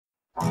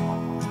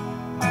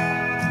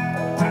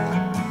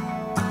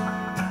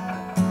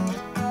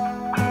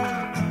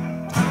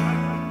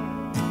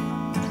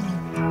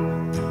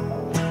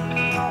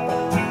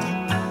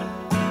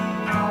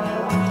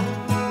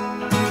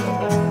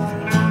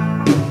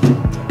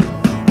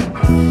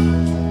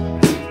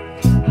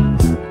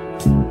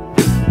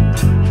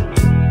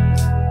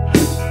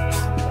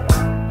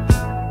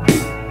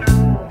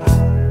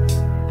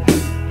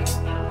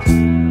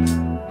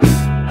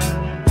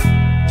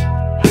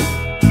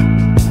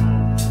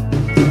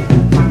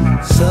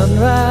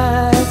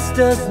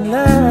doesn't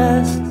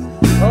last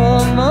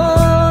all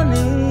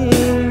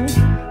morning.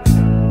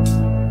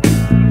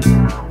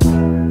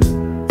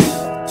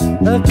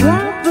 A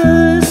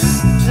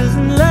cloudburst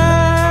doesn't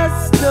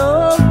last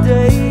all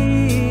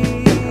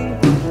day.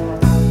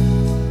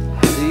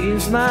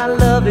 Seems my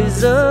love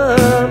is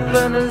up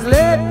and has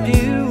left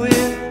you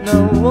with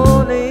no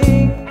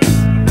warning.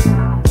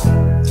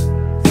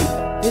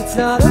 It's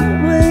not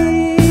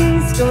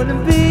always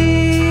gonna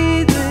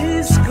be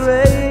this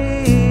great.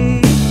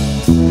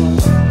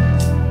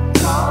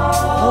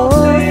 All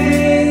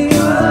things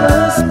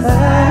must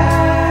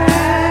pass.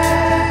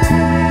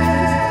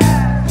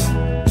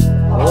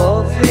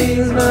 All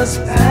things must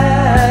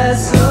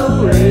pass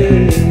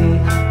away.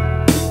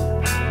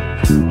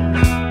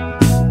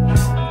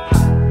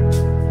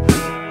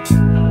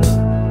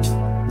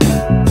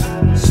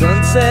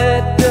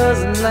 Sunset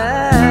doesn't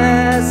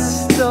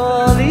last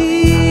all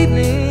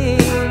evening.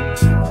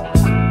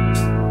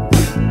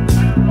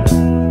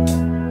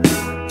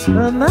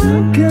 A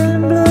man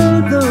can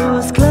blow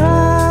those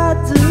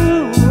clouds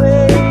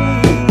away.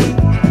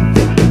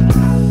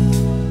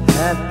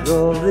 After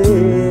all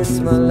this,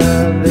 my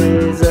love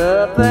is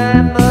up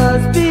and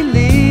must be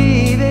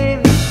leaving.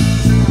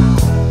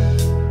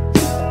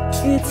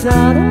 It's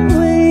not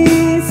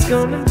always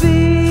gonna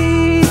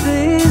be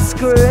this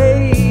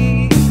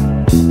great.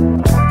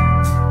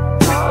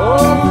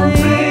 All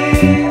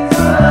things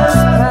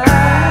must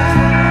pass.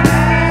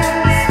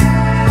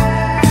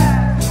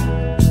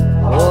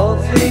 All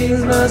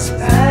things must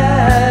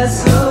pass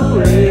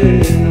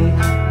away.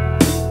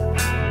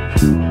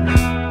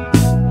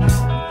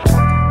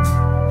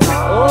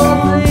 All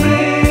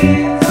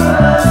things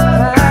must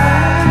pass.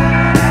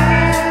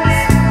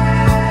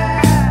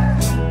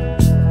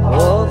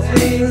 All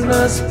things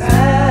must pass.